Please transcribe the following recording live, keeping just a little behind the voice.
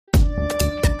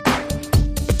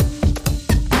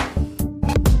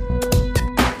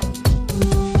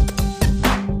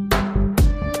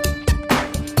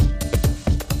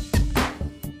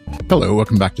Hello,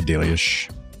 welcome back to Dailyish,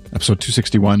 episode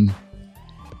 261,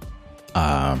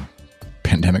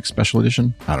 pandemic special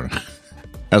edition. I don't know.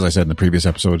 As I said in the previous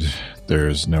episode,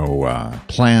 there's no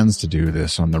plans to do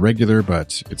this on the regular,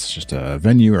 but it's just a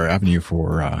venue or avenue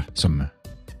for some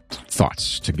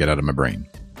thoughts to get out of my brain.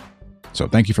 So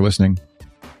thank you for listening.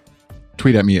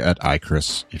 Tweet at me at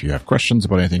iChris if you have questions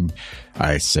about anything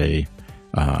I say,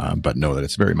 but know that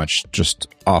it's very much just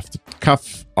off the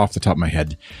cuff, off the top of my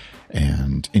head,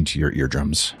 and into your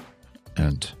eardrums,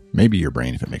 and maybe your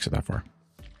brain if it makes it that far.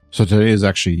 So today is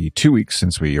actually 2 weeks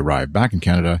since we arrived back in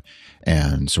Canada,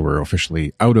 and so we're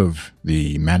officially out of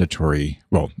the mandatory,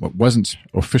 well, what wasn't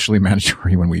officially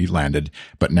mandatory when we landed,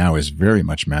 but now is very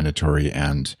much mandatory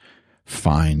and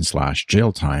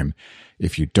fine/jail time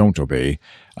if you don't obey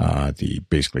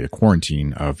basically a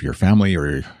quarantine of your family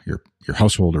or your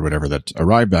household or whatever that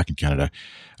arrived back in Canada.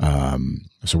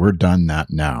 So we're done that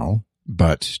now.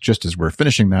 But just as we're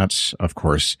finishing that, of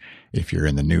course, if you're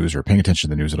in the news or paying attention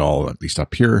to the news at all, at least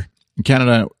up here in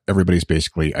Canada, everybody's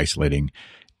basically isolating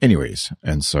anyways.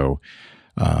 And so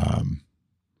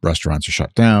restaurants are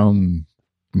shut down,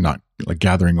 not like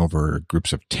gathering over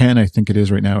groups of 10, I think it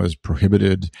is right now, is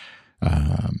prohibited.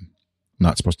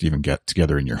 Not supposed to even get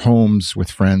together in your homes with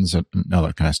friends and all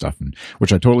that kind of stuff, and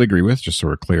which I totally agree with, just so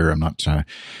we're clear. I'm not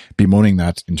bemoaning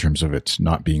that in terms of it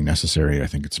not being necessary. I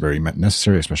think it's very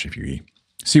necessary, especially if you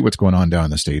see what's going on down in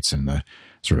the States and the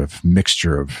sort of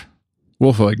mixture of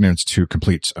willful ignorance to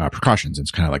complete precautions.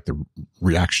 It's kind of like the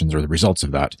reactions or the results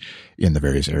of that in the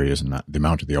various areas and the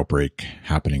amount of the outbreak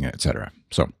happening, etc.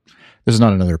 So this is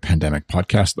not another pandemic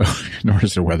podcast, though, nor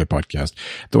is it a weather podcast,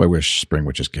 though I wish spring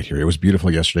would just get here. It was beautiful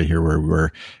yesterday here where we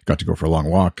got to go for a long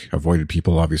walk, avoided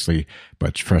people, obviously,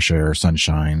 but fresh air,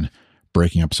 sunshine,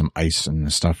 breaking up some ice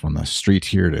and stuff on the street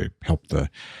here to help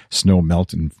the snow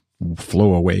melt and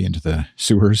flow away into the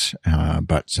sewers.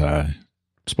 But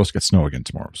supposed to get snow again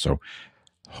tomorrow. So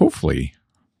hopefully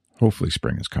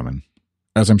spring is coming.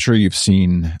 As I'm sure you've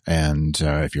seen, and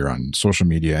if you're on social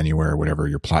media anywhere, whatever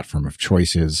your platform of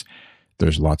choice is,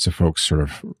 there's lots of folks sort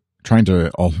of trying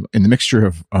to, in the mixture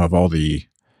of all the,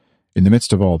 in the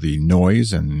midst of all the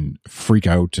noise and freak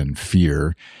out and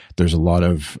fear, there's a lot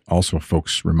of also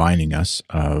folks reminding us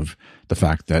of the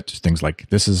fact that things like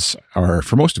this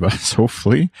for most of us,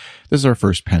 hopefully, this is our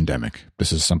first pandemic.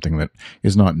 This is something that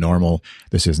is not normal.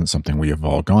 This isn't something we have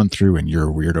all gone through, and you're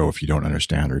a weirdo if you don't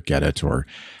understand or get it or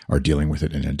are dealing with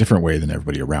it in a different way than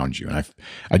everybody around you. And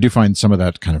I do find some of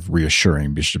that kind of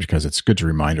reassuring, because it's good to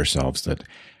remind ourselves that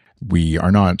we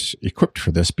are not equipped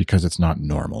for this because it's not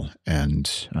normal. And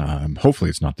hopefully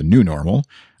it's not the new normal,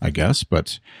 I guess,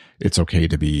 but it's okay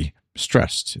to be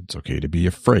stressed. It's okay to be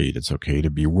afraid. It's okay to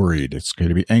be worried. It's okay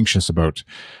to be anxious about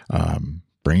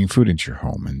bringing food into your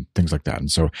home and things like that.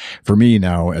 And so for me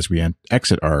now, as we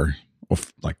exit our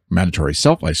mandatory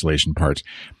self-isolation part,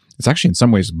 it's actually in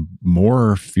some ways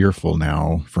more fearful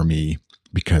now for me,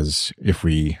 because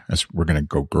as we're going to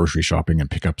go grocery shopping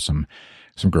and pick up some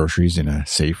groceries in a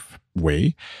safe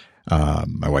way.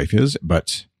 My wife is,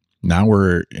 but now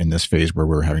we're in this phase where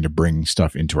we're having to bring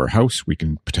stuff into our house. We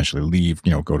can potentially leave,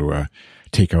 go to a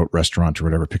takeout restaurant or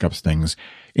whatever, pick up things,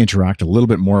 interact a little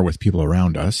bit more with people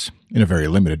around us in a very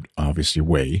limited, obviously,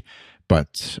 way.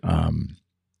 But,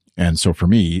 and so for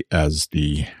me, as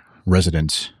the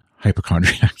resident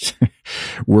hypochondriac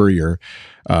worrier,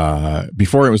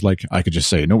 before it was like I could just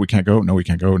say, no, we can't go, no, we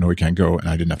can't go, no, we can't go, and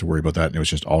I didn't have to worry about that, and it was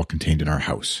just all contained in our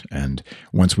house. And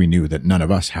once we knew that none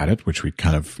of us had it, which we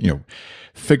kind of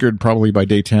figured probably by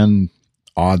day 10,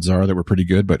 odds are that we're pretty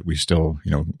good, but we still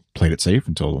played it safe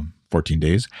until 14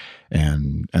 days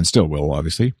and still will,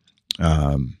 obviously.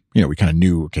 We kind of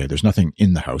knew, okay, there's nothing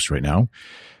in the house right now,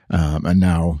 and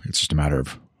now it's just a matter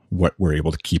of what we're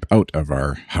able to keep out of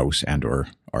our house and or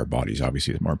our bodies.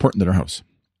 Obviously, is more important than our house.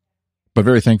 But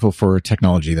very thankful for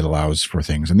technology that allows for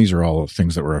things. And these are all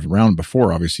things that were around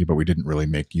before, obviously, but we didn't really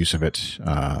make use of it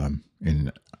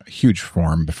in a huge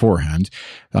form beforehand.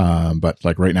 But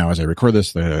like right now, as I record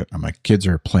this, my kids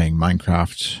are playing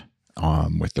Minecraft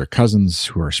with their cousins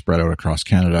who are spread out across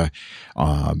Canada,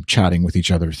 chatting with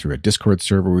each other through a Discord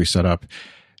server we set up,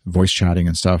 voice chatting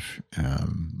and stuff.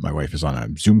 My wife is on a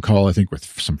Zoom call, I think, with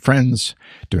some friends,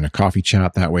 doing a coffee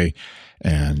chat that way.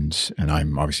 And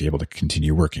I'm obviously able to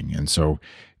continue working. And so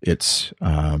it's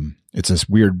this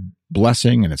weird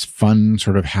blessing, and it's fun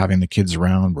sort of having the kids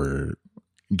around. We're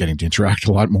getting to interact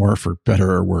a lot more, for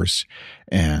better or worse.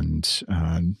 And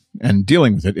and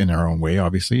dealing with it in our own way,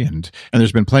 obviously. And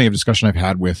there's been plenty of discussion I've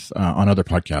had with on other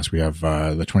podcasts. We have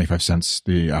the 25 Cents,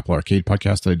 the Apple Arcade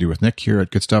podcast that I do with Nick here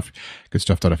at Good Stuff,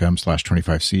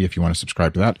 goodstuff.fm/25C if you want to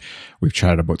subscribe to that. We've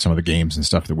chatted about some of the games and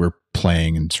stuff that we're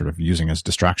playing and sort of using as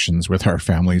distractions with our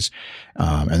families.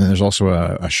 And then there's also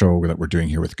a show that we're doing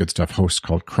here with Good Stuff hosts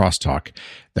called Crosstalk.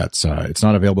 That's it's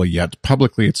not available yet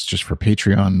publicly. It's just for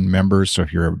Patreon members. So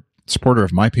if you're a supporter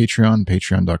of my Patreon,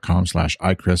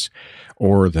 patreon.com/iChris,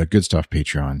 or the Good Stuff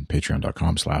Patreon,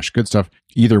 patreon.com/goodstuff.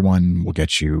 Either one will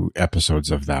get you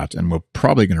episodes of that. And we're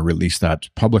probably going to release that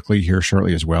publicly here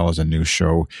shortly, as well as a new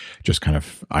show, just kind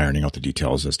of ironing out the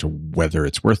details as to whether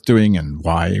it's worth doing and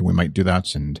why we might do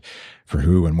that and for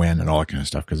who and when and all that kind of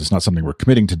stuff. Because it's not something we're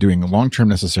committing to doing long-term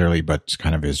necessarily, but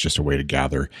kind of is just a way to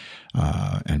gather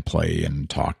and play and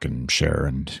talk and share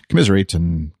and commiserate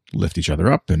and lift each other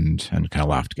up and kind of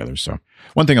laugh together. So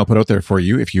one thing I'll put out there for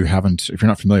you, if you're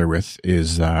not familiar with,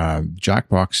 is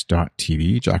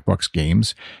Jackbox.tv. Jackbox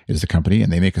Games is the company,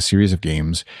 and they make a series of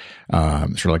games,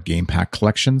 sort of like game pack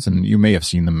collections. And you may have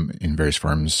seen them in various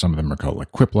forms. Some of them are called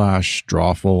like Quiplash,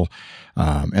 Drawful,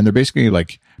 and they're basically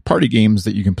like party games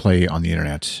that you can play on the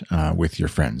internet with your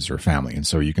friends or family. And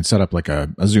so you can set up like a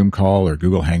Zoom call or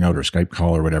Google Hangout or Skype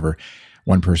call or whatever.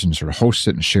 One person sort of hosts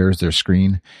it and shares their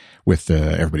screen with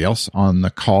everybody else on the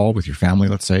call with your family,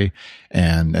 let's say.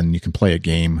 And then you can play a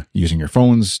game using your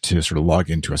phones to sort of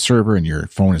log into a server, and your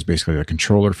phone is basically the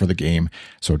controller for the game.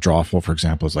 So Drawful, for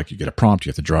example, is like you get a prompt, you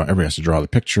have to draw, everybody has to draw the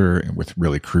picture with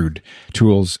really crude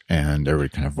tools, and everybody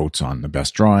kind of votes on the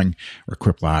best drawing. Or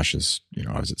Quiplash is,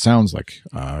 as it sounds, like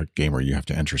a game where you have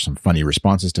to enter some funny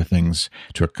responses to things,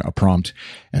 to a prompt,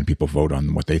 and people vote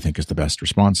on what they think is the best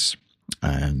response.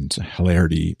 And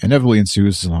hilarity inevitably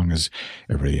ensues as long as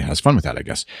everybody has fun with that, I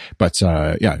guess. But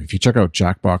if you check out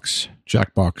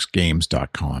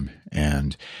jackboxgames.com,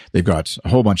 and they've got a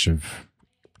whole bunch of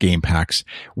game packs.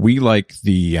 We like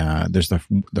there's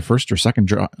the first or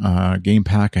second game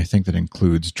pack, I think, that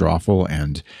includes Drawful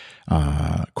and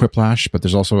Quiplash, but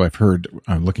there's also,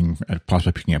 I'm looking at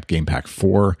possibly picking up game pack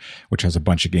 4, which has a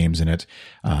bunch of games in it,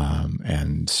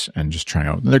 and just trying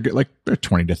out. They're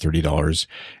 $20 to $30,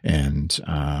 and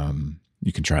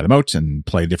you can try them out and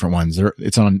play different ones.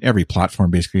 It's on every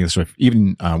platform, basically. So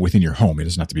even within your home, it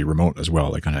doesn't have to be remote as well,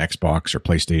 like on an Xbox or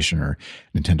PlayStation or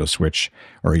Nintendo Switch,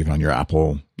 or even on your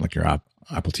Apple, like your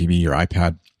Apple TV or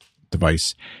iPad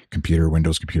device, computer,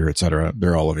 Windows computer, etc.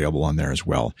 They're all available on there as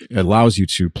well. It allows you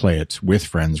to play it with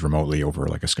friends remotely over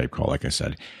like a Skype call, like I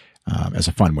said, as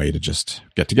a fun way to just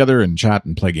get together and chat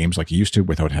and play games like you used to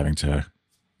without having to,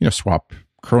 swap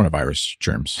coronavirus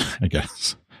germs, I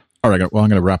guess. All right, well, I'm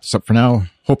going to wrap this up for now.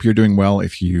 Hope you're doing well.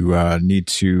 If you need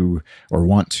to or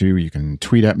want to, you can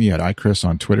tweet at me at iChris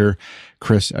on Twitter.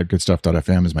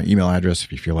 Chris@goodstuff.fm is my email address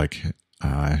if you feel like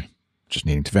just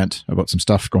needing to vent about some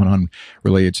stuff going on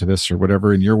related to this or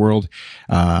whatever in your world.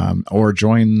 Or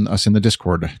join us in the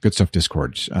Discord, Good Stuff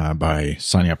Discord, by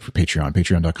signing up for Patreon,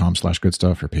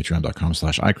 patreon.com/goodstuff or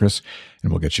patreon.com/iChris,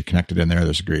 and we'll get you connected in there.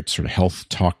 There's a great sort of health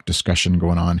talk discussion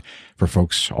going on for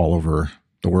folks all over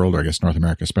the world, or I guess North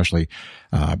America especially,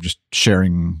 just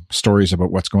sharing stories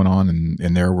about what's going on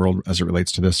in their world as it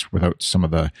relates to this without some of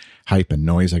the hype and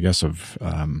noise, I guess, of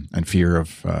and fear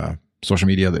of social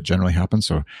media that generally happens.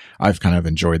 So I've kind of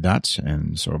enjoyed that.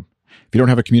 And so if you don't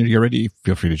have a community already,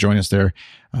 feel free to join us there.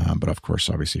 But of course,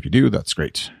 obviously, if you do, that's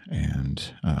great. And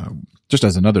just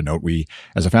as another note,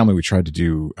 as a family, we tried to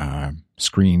do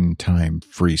screen time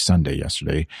free Sunday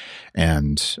yesterday.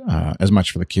 And as much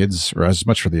for the kids, or as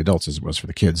much for the adults as it was for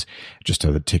the kids, just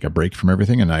to take a break from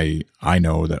everything. And I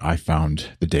know that I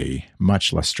found the day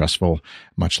much less stressful,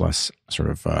 much less sort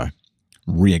of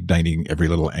reigniting every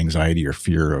little anxiety or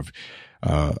fear of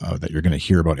that you're going to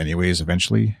hear about anyways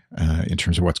eventually in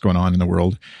terms of what's going on in the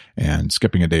world. And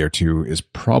skipping a day or two is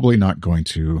probably not going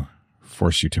to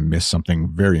force you to miss something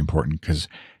very important, because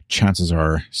chances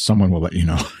are someone will let you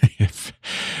know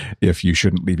if you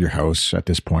shouldn't leave your house at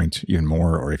this point even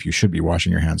more, or if you should be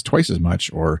washing your hands twice as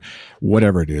much, or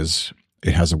whatever it is.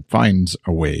 It finds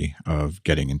a way of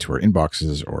getting into our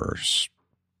inboxes or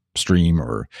stream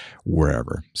or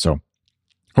wherever. So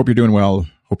hope you're doing well.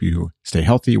 Hope you stay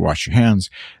healthy, wash your hands,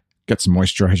 get some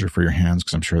moisturizer for your hands,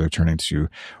 because I'm sure they're turning to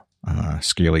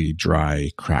scaly,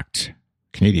 dry, cracked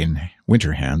Canadian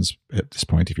winter hands at this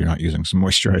point if you're not using some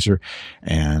moisturizer.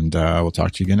 And we'll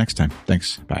talk to you again next time.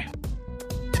 Thanks. Bye.